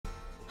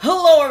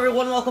Hello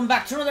everyone, welcome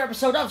back to another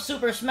episode of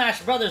Super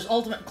Smash Bros.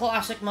 Ultimate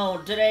Classic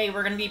Mode. Today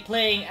we're going to be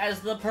playing as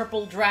the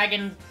purple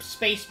dragon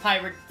space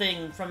pirate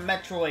thing from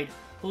Metroid,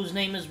 whose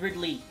name is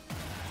Ridley.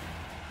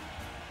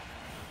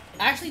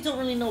 I actually don't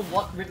really know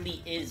what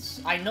Ridley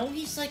is. I know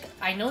he's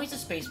a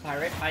space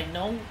pirate,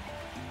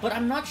 but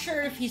I'm not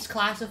sure if he's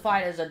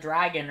classified as a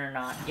dragon or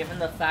not, given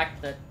the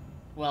fact that,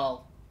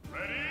 well,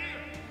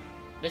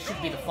 this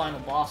should be the final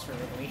boss for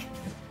Ridley.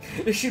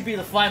 This should be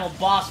the final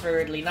boss for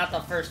Ridley, not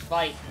the first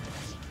fight.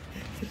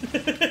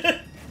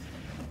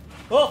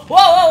 Whoa, whoa, whoa,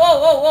 whoa,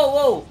 whoa, whoa,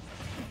 whoa!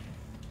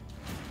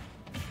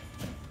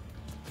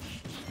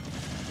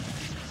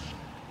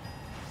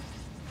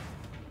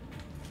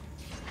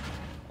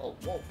 Oh,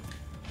 whoa.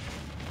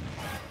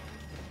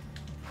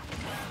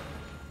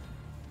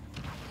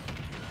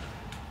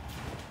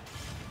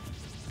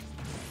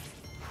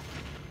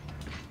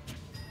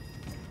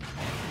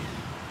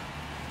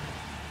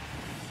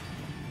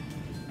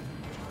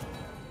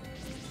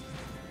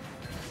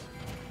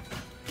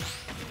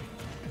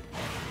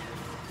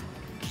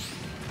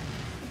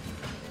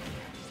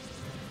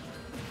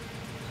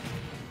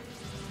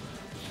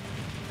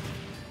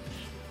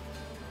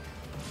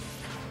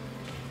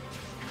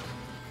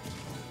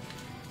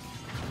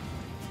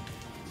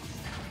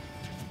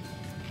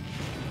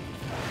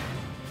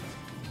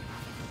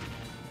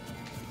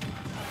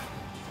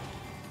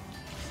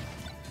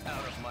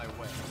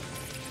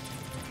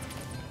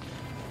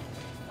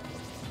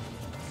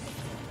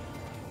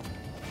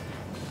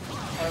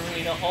 I don't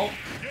really know. Oh.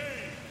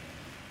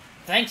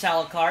 Thanks,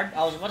 Alucard.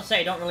 I was about to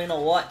say I don't really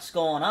know what's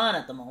going on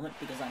at the moment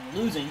because I'm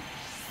losing.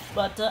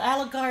 But,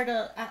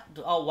 Alucard,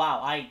 oh,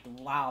 wow.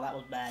 Wow, that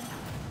was bad.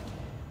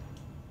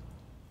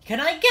 Can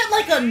I get,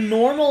 like, a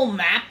normal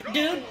map,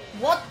 dude?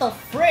 What the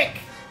frick?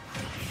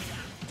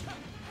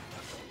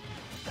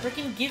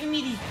 Frickin' giving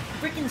me these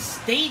frickin'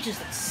 stages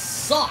that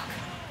suck.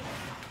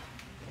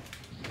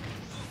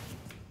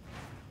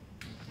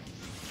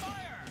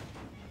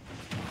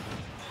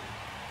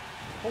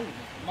 Holy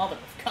mother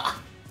of God.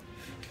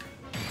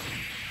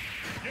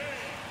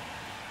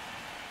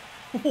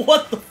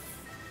 What the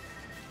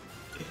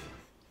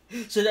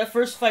So that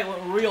first fight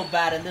went real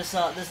bad, and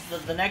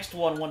the next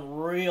one went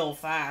real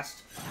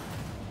fast.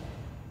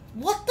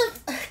 What the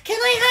Can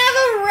I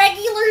have a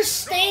regular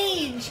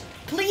stage?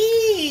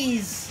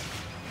 Please!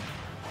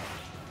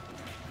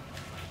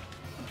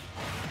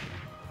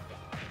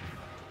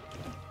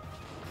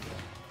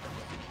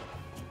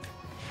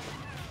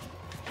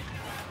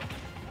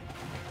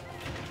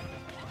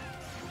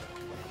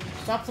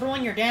 Stop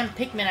throwing your damn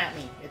Pikmin at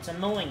me. It's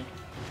annoying.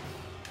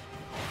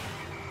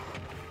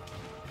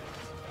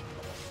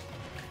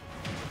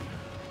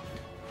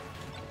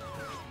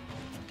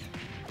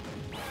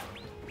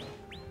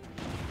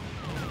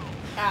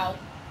 Ow.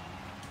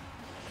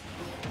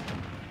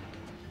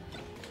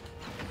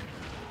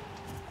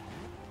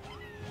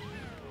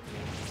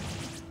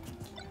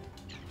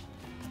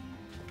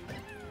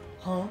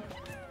 Huh?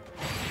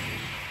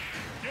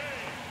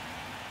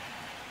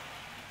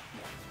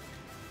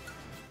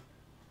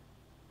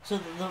 So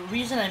the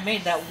reason I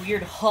made that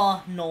weird huh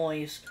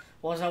noise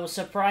was I was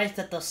surprised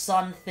that the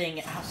sun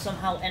thing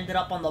somehow ended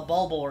up on the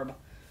bulb orb.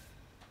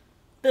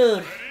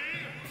 Dude.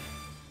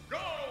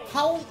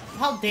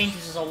 How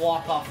dangerous is a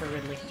walk-off for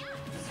Ridley?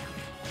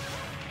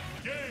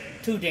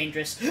 Too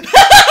dangerous. That's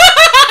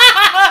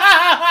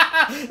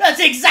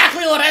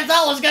exactly what I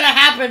thought was gonna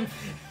happen!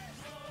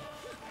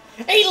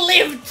 He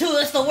lived too,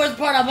 that's the worst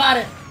part about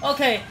it!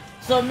 Okay,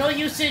 so no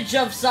usage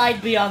of side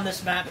B on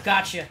this map,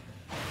 gotcha.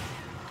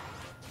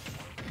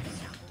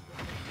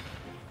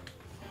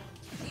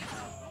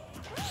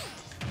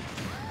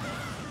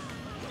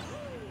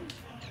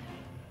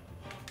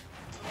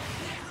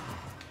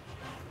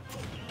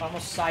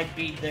 Almost side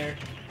beat there.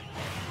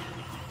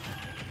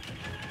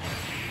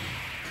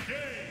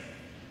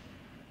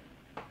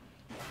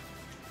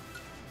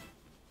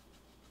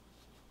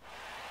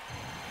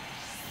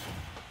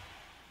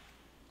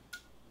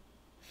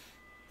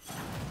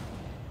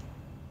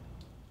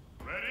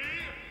 Ready?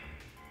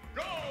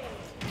 Go!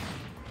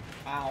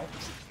 Ow.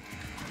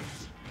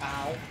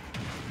 Ow.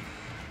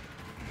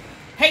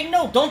 Hey,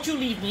 no! Don't you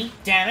leave me!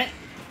 Damn it!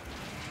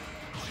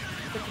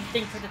 Freaking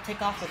thing tried to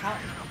take off without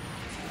me.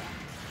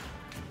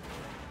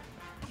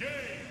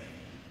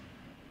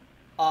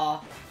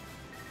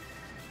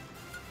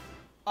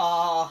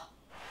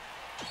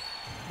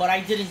 But I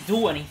didn't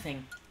do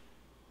anything.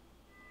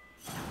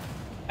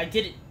 I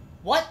didn't.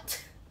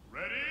 What?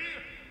 Ready?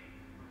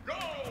 Go!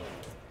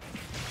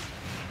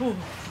 Ooh.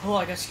 Oh,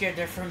 I got scared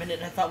there for a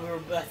minute. I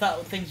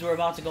thought things were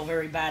about to go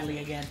very badly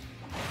again.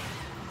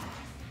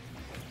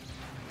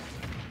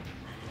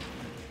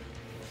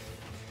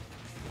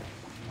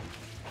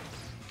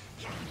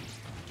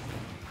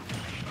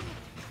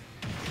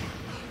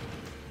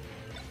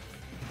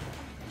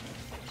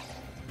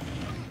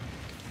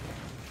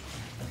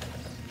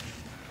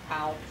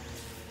 Ow.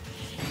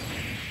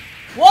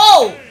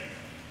 Whoa!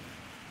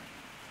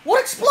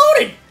 What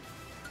exploded?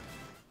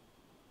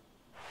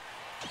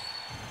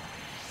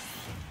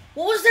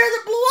 What was there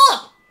that blew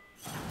up?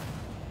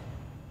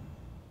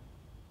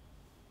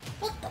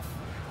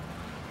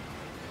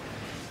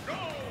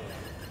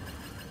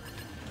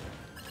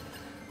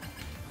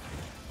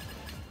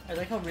 I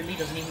like how Ridley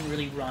doesn't even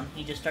really run.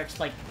 He just starts,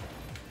 like,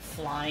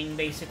 flying,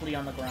 basically,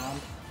 on the ground.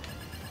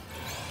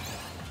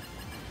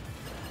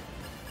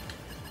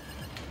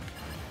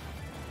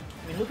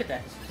 I mean, look at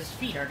that. His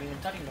feet aren't even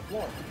touching the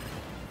floor.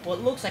 Well,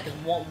 it looks like his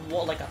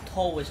like a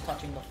toe is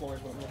touching the floor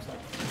is what it looks like.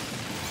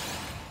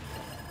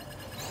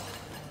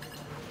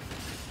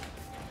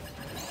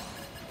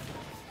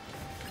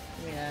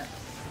 Give me that.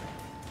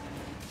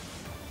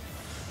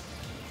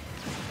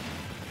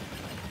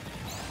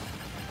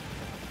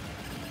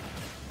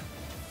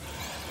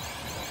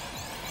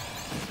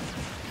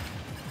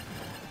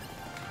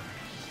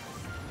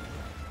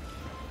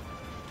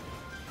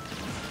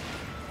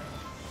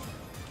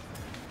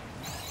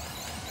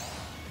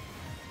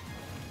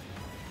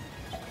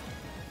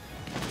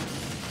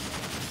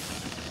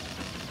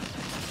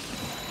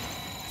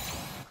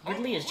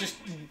 Ridley is just,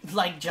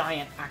 like,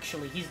 giant,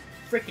 actually. He's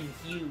freaking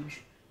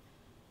huge.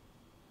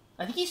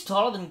 I think he's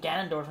taller than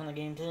Ganondorf in the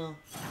game, too.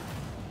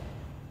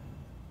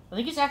 I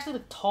think he's actually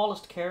the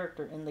tallest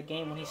character in the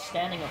game when he's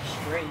standing up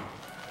straight.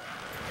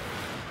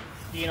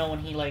 You know, when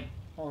he, like...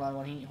 Hold on.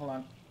 Let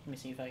me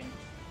see if I can...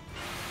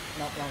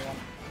 Nope, wrong one.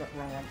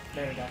 Wrong one.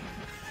 There we go.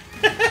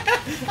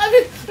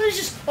 I was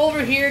just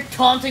over here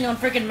taunting on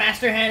freaking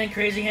Master Hand and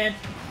Crazy Hand.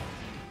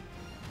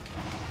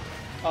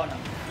 Oh, no.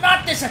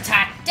 Not this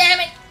attack!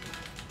 Damn it!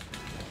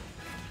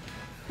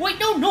 Wait,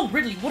 no,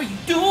 Ridley, what are you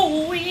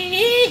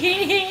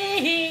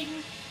doing?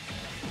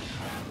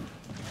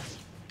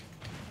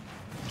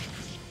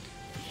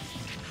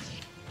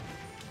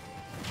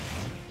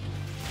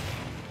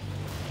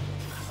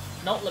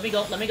 No, let me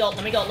go.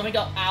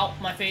 Ow,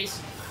 my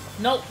face.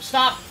 No,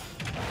 stop.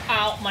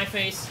 Ow, my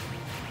face.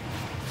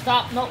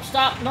 Stop, no,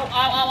 stop, no,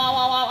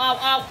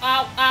 ow.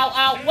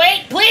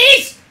 Wait,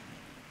 please!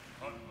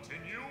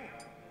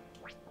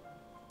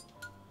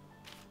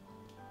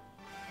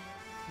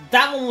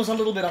 That one was a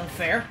little bit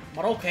unfair,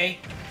 but okay.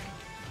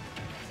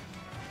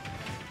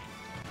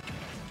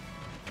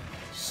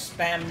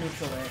 Spam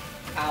neutral there.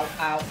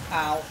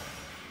 Ow.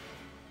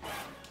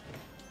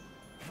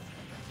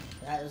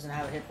 That doesn't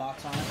have a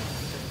hitbox on it,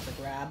 because it's a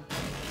grab.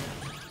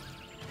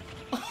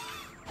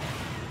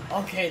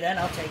 Okay, then,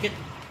 I'll take it.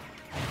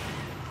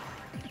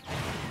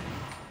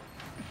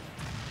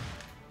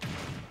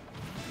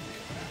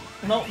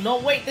 No,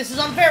 wait, this is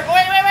unfair!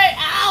 Wait!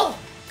 Ow!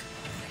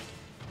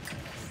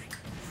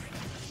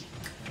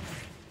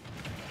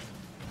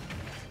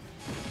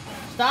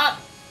 Stop!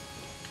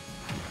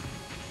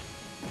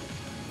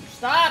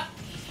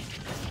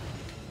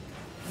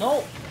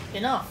 No,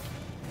 enough.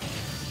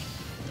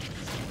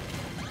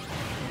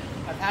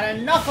 I've had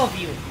enough of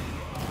you.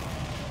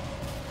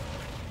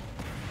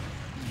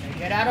 Now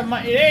get out of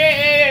my...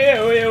 Hey,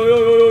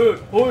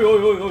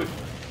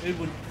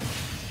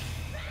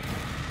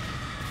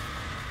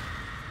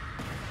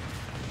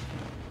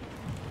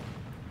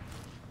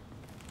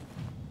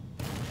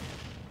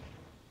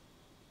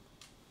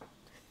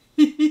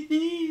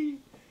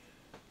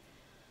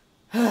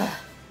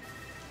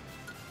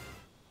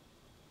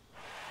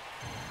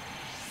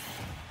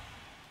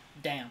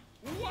 Damn.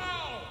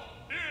 Wow!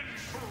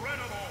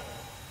 Incredible!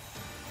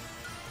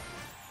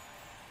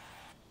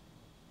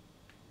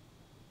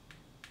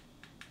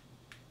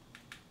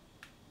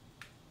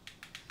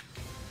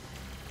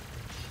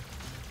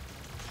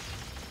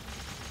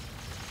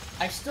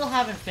 I still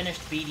haven't beat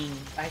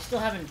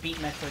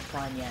Metroid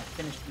Prime yet.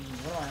 Finished beating.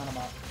 What am I on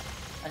about?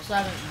 I still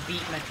haven't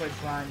beat Metroid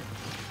Prime.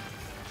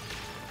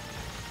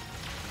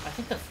 I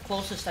think the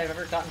closest I've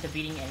ever gotten to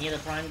beating any of the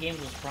Prime games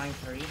was Prime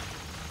 3.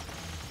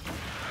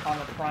 On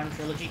the Prime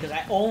Trilogy, because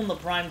I own the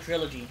Prime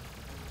Trilogy.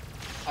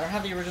 I don't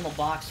have the original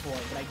box for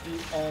it, but I do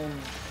own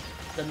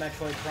the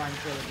Metroid Prime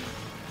Trilogy.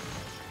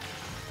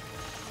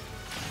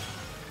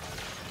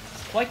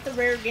 It's quite the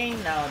rare game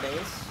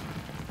nowadays.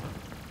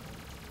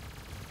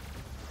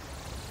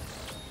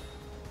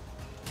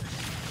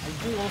 I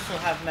do also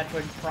have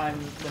Metroid Prime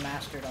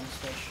Remastered on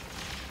Switch,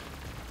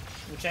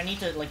 which I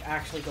need to, like,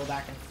 actually go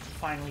back and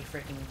finally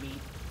freaking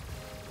beat.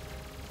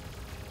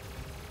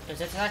 Because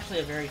it's actually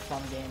a very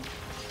fun game.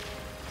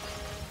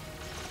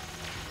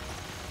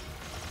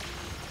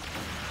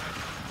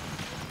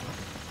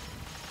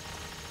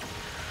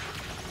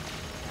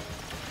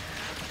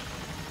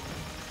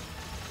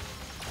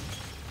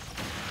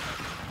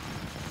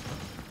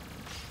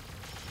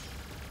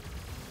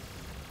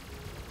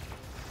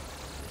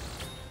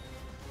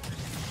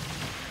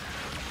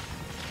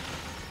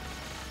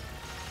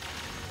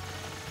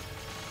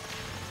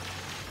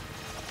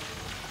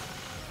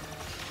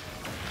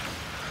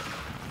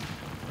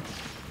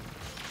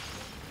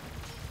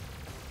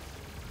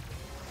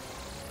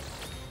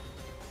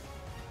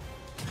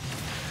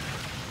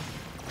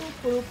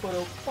 I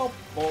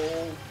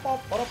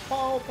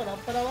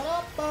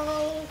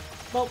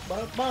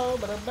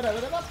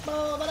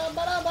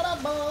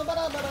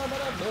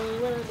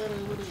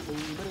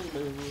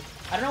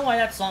don't know why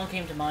that song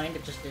came to mind,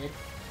 it just did.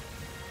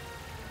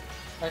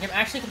 Like, I'm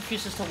actually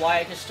confused as to why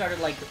I just started,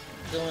 like,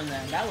 doing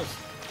that. That was...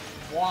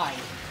 why?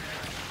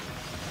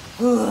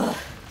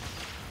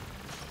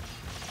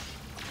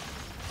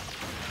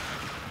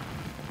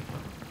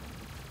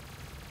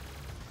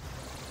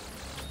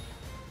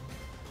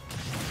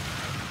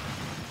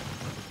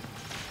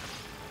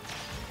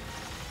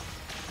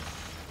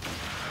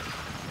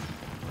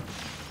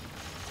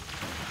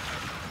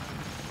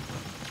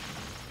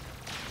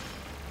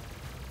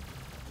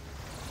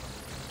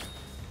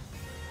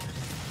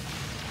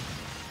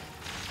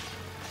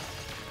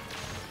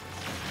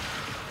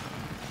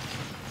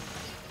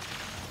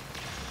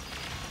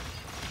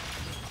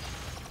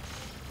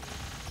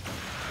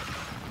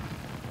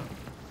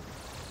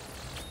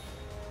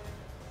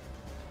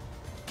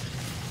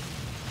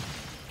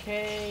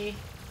 Okay.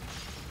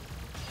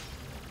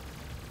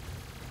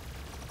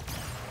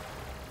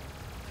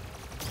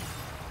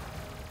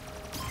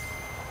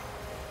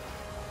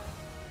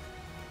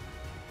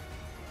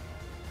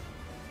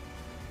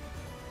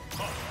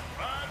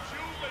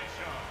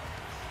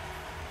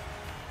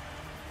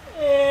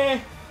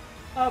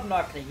 I'm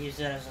not gonna use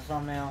it as a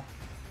thumbnail.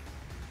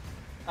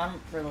 I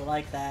don't really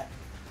like that.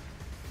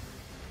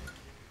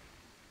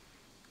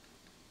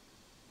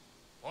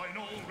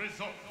 Final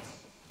results.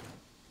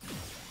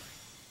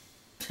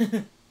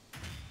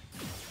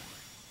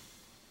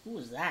 Who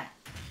is that?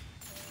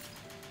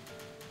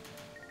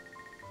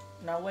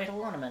 Now wait,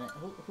 hold on a minute.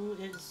 Who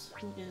is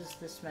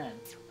this man?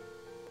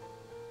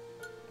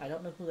 I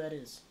don't know who that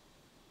is.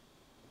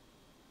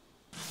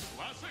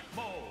 Classic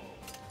mode.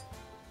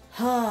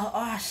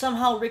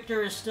 Somehow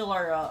Richter is still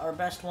our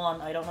best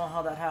one. I don't know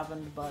how that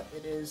happened, but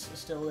it is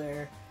still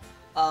there.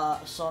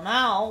 So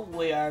now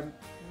we are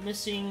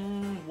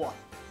missing what?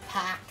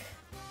 Pack,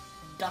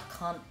 Duck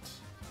Hunt,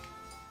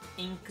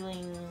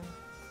 Inkling,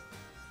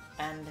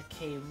 and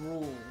K.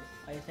 Rule.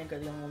 I think are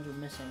the only ones we're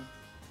missing.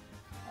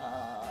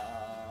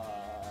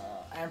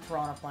 And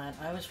Piranha Plant.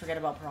 I always forget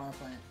about Piranha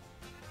Plant.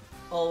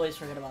 Always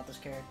forget about this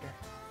character.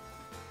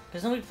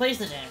 Because nobody plays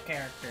the damn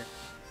character.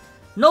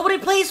 Nobody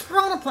plays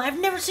Piranha Plant. I've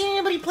never seen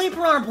anybody play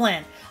Piranha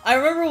Plant. I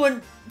remember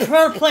when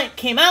Piranha Plant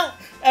came out,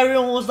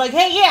 everyone was like,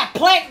 hey, yeah,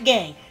 Plant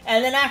Gang.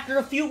 And then after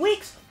a few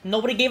weeks,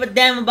 nobody gave a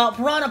damn about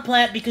Piranha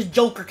Plant because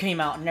Joker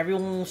came out, and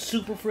everyone was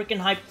super freaking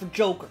hyped for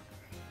Joker.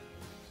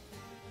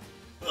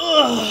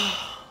 Ugh.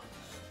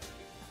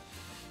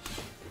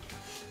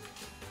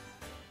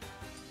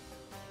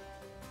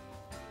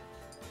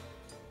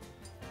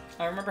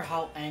 I remember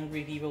how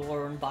angry people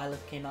were when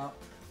Byleth came out.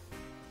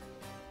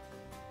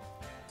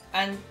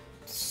 And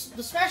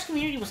the Smash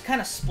community was kind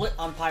of split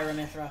on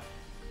Pyramithra.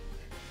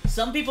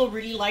 Some people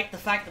really liked the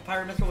fact that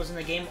Pyramithra was in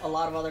the game. A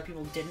lot of other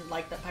people didn't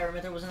like that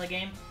Pyramithra was in the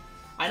game.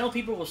 I know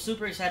people were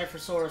super excited for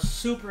Sora,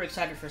 super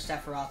excited for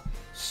Sephiroth,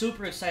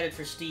 super excited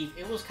for Steve.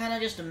 It was kind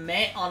of just a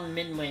meh on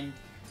Minwind.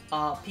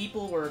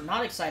 People were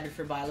not excited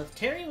for Byleth.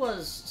 Terry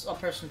was a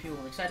person people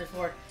were excited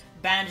for.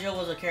 Banjo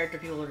was a character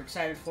people were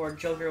excited for.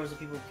 Joker was a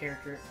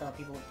character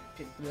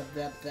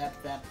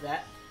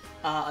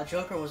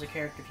Joker was a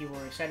character people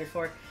were excited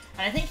for.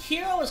 And I think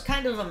Hero was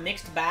kind of a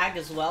mixed bag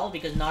as well,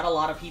 because not a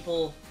lot of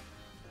people...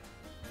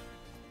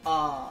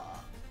 well,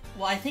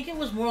 I think it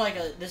was more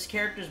like this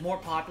character is more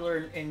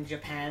popular in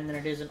Japan than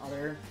it is in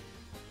other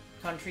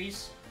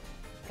countries.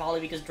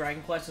 Probably because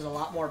Dragon Quest is a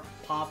lot more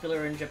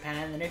popular in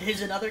Japan than it is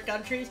in other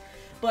countries.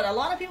 But a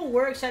lot of people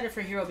were excited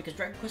for Hero because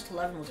Dragon Quest XI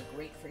was a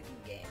great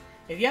freaking game.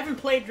 If you haven't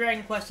played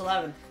Dragon Quest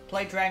XI,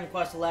 play Dragon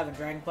Quest XI.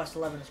 Dragon Quest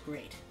XI is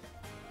great.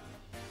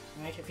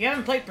 Right? If you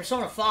haven't played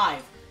Persona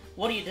 5,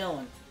 what are you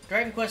doing?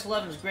 Dragon Quest XI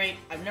is great.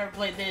 I've never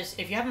played this.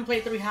 If you haven't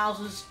played Three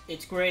Houses,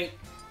 it's great.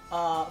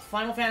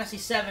 Final Fantasy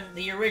VII,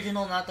 the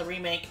original, not the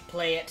remake,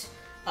 play it.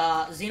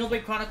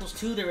 Xenoblade Chronicles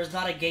 2, there is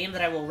not a game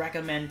that I will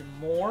recommend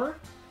more.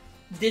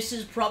 This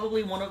is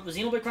probably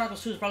Xenoblade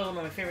Chronicles 2 is probably one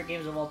of my favorite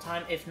games of all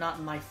time, if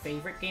not my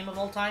favorite game of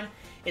all time.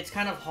 It's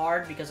kind of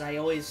hard because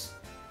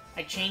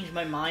I change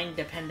my mind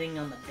depending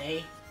on the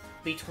day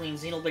between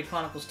Xenoblade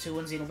Chronicles 2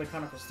 and Xenoblade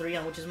Chronicles 3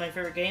 on which is my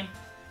favorite game.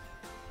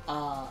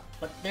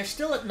 But they're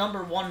still at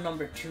number 1,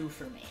 number 2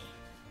 for me.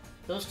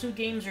 Those two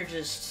games are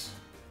just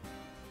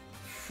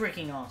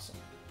freaking awesome.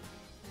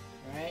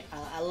 Right?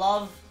 I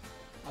love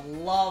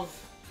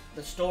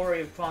the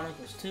story of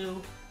Chronicles 2.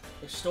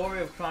 The story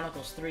of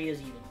Chronicles 3 is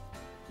even...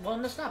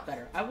 Well, it's not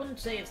better. I wouldn't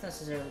say it's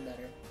necessarily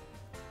better.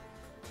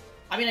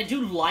 I mean, I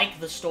do like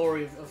the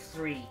story of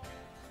 3,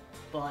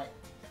 but...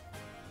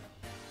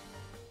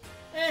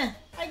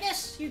 I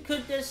guess you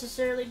could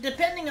necessarily...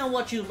 Depending on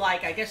what you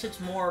like, I guess it's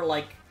more,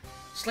 like,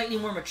 slightly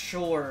more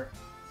mature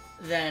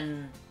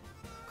than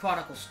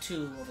Chronicles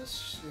 2.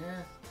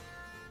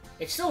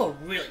 It's still a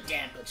really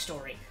damn good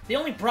story. The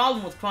only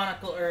problem with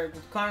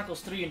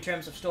Chronicles 3 in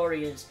terms of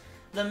story is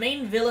the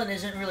main villain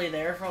isn't really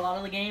there for a lot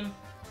of the game.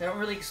 They don't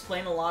really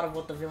explain a lot of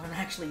what the villain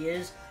actually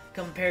is,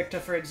 compared to,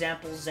 for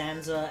example,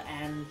 Zanza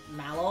and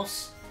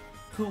Malos,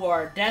 who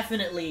are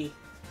definitely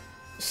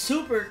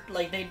super,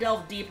 like, they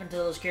delve deep into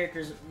those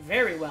characters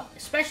very well,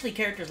 especially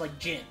characters like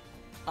Jin.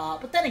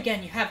 But then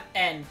again, you have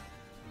N,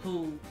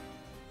 who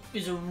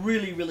is a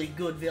really, really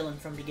good villain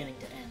from beginning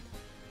to end.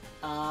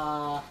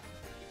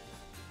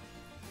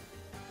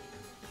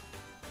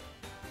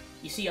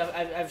 You see,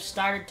 I've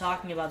started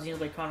talking about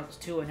Xenoblade Chronicles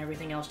 2 and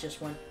everything else just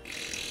went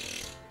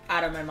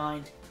out of my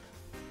mind.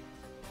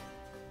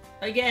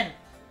 Again,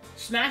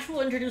 Smash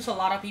will introduce a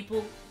lot of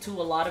people to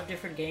a lot of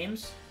different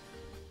games,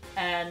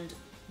 and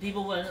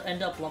people will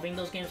end up loving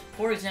those games.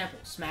 For example,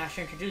 Smash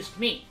introduced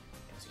me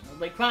to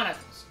Xenoblade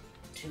Chronicles,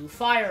 to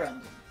Fire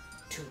Emblem,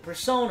 to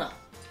Persona,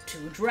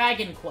 to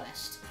Dragon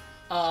Quest,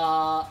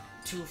 to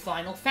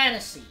Final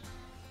Fantasy,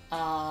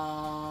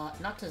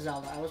 not to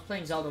Zelda, I was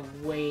playing Zelda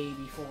way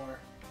before,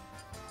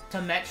 to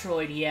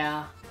Metroid,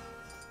 yeah,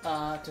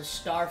 to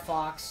Star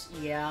Fox,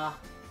 yeah,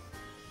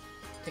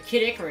 to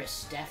Kid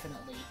Icarus,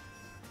 definitely.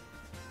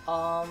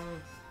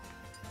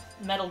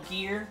 Metal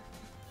Gear.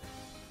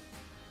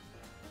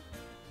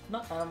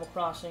 Not Animal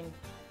Crossing.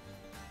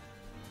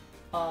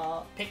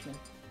 Pikmin.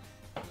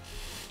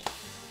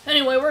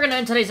 Anyway, we're gonna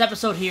end today's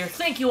episode here.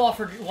 Thank you all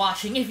for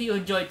watching. If you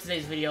enjoyed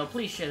today's video,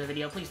 please share the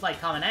video. Please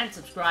like, comment, and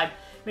subscribe.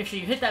 Make sure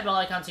you hit that bell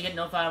icon so you get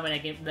notified when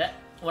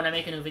I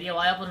make a new video.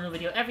 I upload a new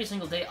video every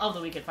single day of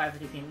the week at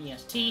 5:50 p.m.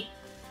 EST.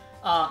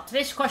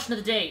 Today's question of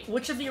the day: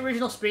 which of the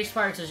original Space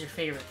Pirates is your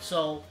favorite?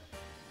 So,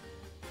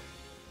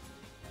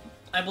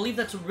 I believe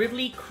that's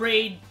Ridley,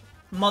 Kraid,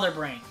 Mother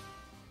Brain.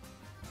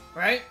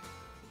 Right?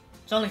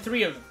 There's only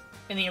 3 of them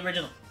in the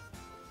original.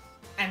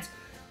 And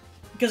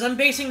because I'm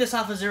basing this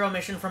off a Zero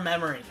mission from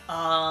memory.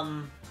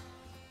 Norfair,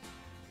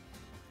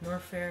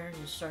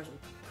 you start with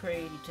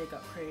Kraid, you take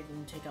out Kraid, and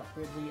you take out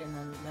Ridley, and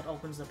then that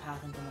opens the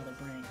path into Mother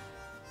Brain.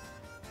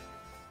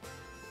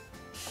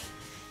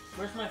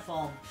 Where's my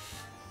phone?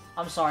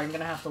 I'm sorry, I'm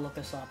gonna have to look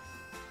this up.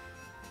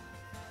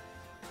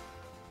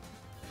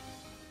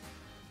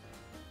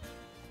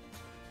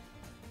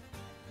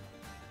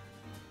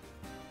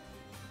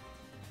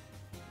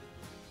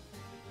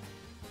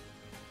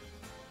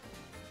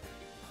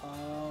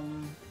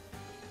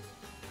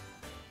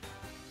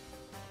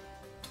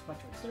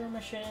 Metroid Zero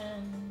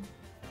mission.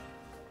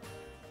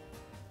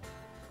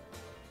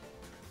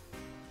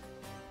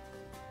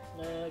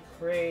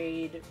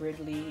 Kraid,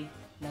 Ridley,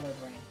 Mother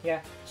Brain.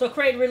 Yeah, so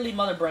Kraid, Ridley,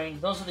 Mother Brain.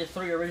 Those are the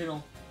 3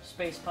 original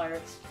Space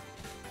Pirates.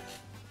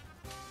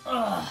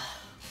 Ugh.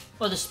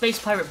 Or the Space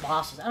Pirate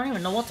bosses. I don't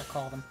even know what to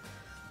call them.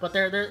 But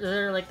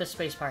they're like the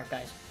Space Pirate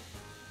guys.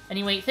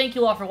 Anyway, thank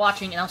you all for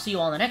watching, and I'll see you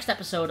all in the next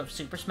episode of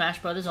Super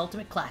Smash Bros.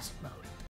 Ultimate Classic Mode.